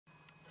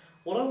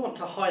What I want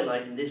to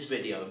highlight in this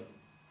video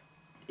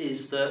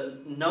is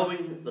that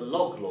knowing the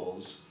log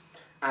laws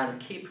and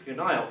keeping an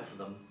eye out for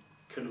them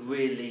can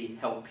really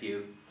help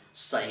you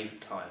save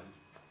time.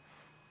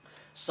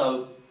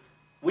 So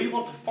we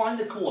want to find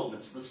the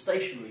coordinates of the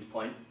stationary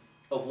point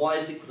of y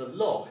is equal to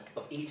log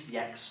of e to the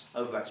x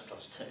over x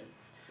plus 2.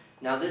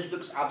 Now this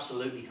looks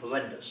absolutely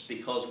horrendous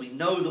because we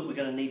know that we're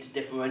going to need to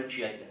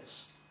differentiate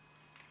this.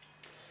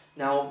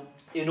 Now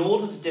in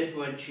order to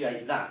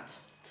differentiate that,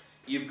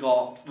 you've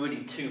got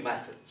really two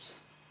methods.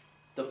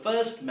 The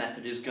first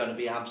method is going to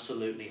be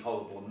absolutely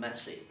horrible and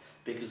messy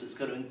because it's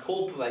going to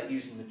incorporate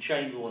using the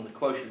chain rule and the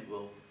quotient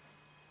rule,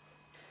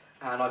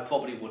 and I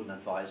probably wouldn't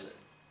advise it.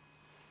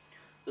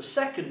 The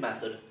second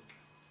method,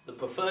 the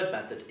preferred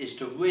method, is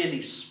to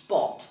really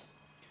spot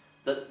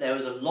that there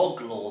is a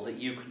log law that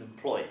you can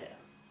employ here.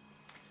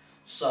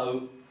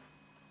 So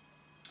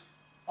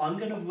I'm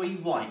going to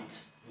rewrite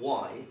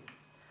y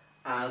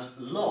as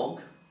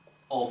log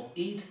of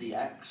e to the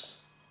x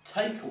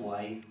take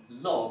away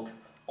log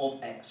of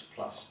x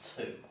plus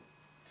 2.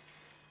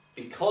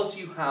 Because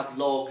you have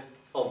log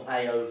of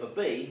a over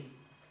b,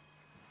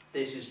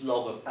 this is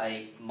log of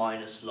a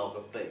minus log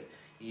of b,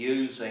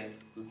 using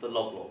the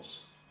log laws.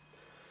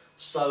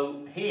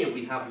 So here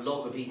we have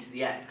log of e to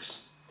the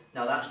x.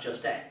 Now that's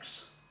just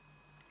x.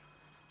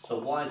 So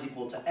y is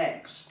equal to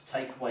x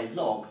take away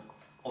log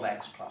of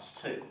x plus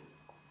 2.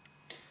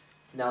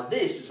 Now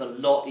this is a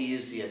lot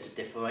easier to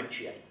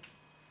differentiate.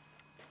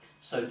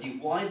 So dy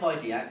by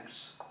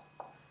dx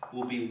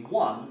will be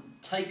 1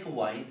 take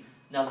away.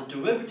 Now the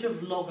derivative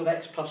of log of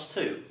x plus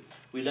 2,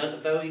 we learned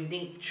a very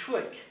neat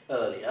trick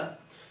earlier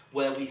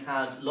where we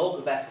had log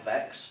of f of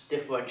x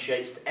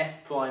differentiates to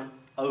f prime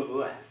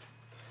over f.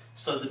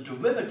 So the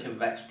derivative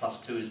of x plus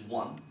 2 is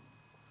 1,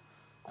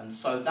 and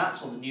so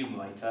that's on the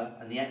numerator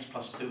and the x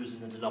plus 2 is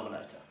in the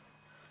denominator.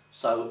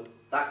 So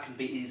that can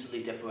be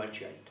easily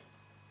differentiated.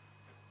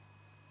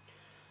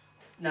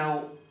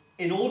 Now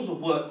in order to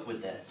work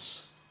with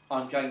this,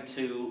 I'm going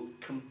to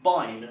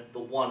combine the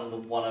 1 and the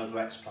 1 over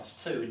x plus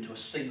 2 into a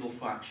single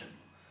fraction.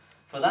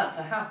 For that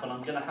to happen,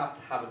 I'm going to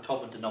have a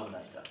common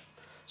denominator.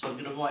 So I'm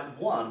going to write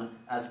 1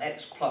 as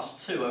x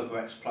plus 2 over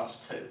x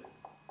plus 2.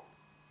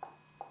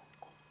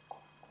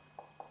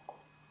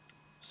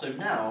 So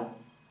now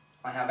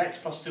I have x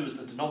plus 2 as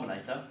the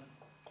denominator,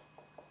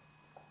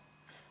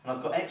 and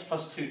I've got x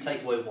plus 2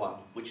 take away 1,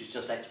 which is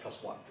just x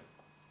plus 1.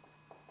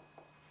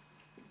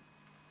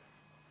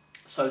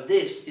 So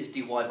this is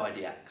dy by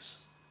dx.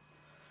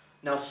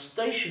 Now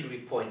stationary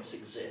points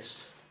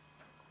exist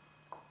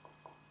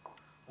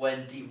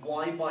when dy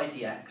by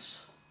dx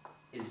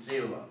is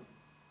 0.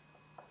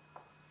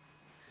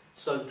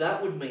 So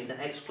that would mean that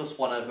x plus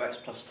 1 over x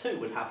plus 2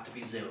 would have to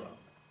be 0.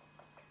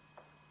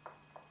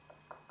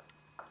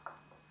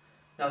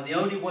 Now the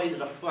only way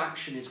that a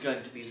fraction is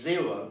going to be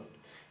 0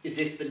 is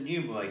if the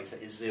numerator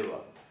is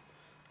 0.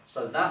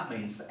 So that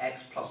means that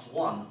x plus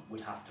 1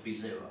 would have to be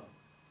 0.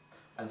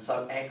 And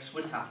so x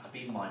would have to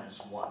be minus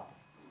 1.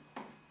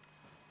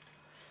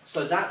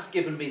 So that's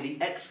given me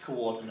the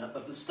x-coordinate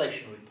of the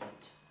stationary point.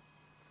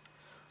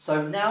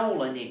 So now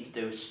all I need to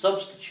do is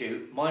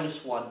substitute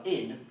minus 1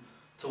 in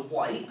to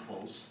y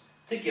equals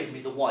to give me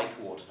the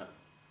y-coordinate.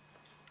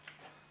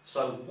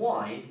 So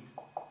y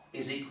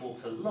is equal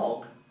to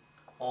log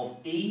of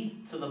e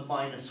to the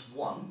minus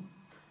 1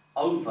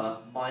 over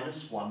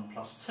minus 1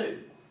 plus 2.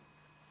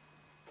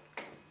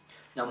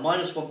 Now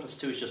minus 1 plus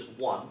 2 is just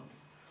 1,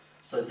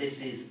 so this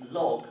is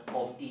log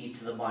of e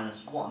to the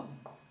minus 1,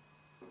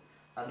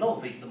 and log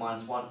of e to the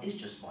minus 1 is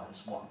just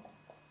minus 1.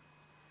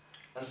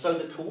 And so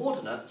the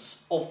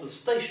coordinates of the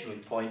stationary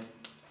point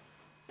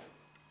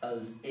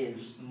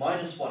is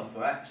minus 1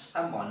 for x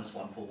and minus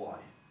 1 for y.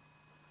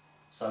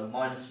 So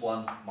minus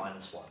 1,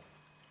 minus 1.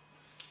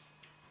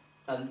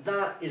 And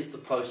that is the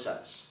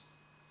process.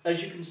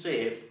 As you can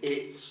see,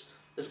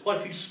 there's quite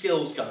a few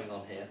skills going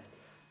on here.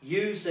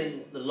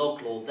 Using the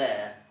log law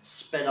there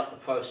sped up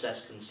the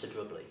process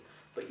considerably.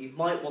 But you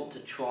might want to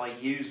try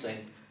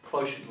using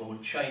quotient rule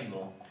and chain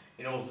rule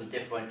in order to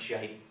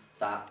differentiate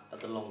that at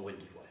the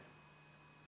long-winded way.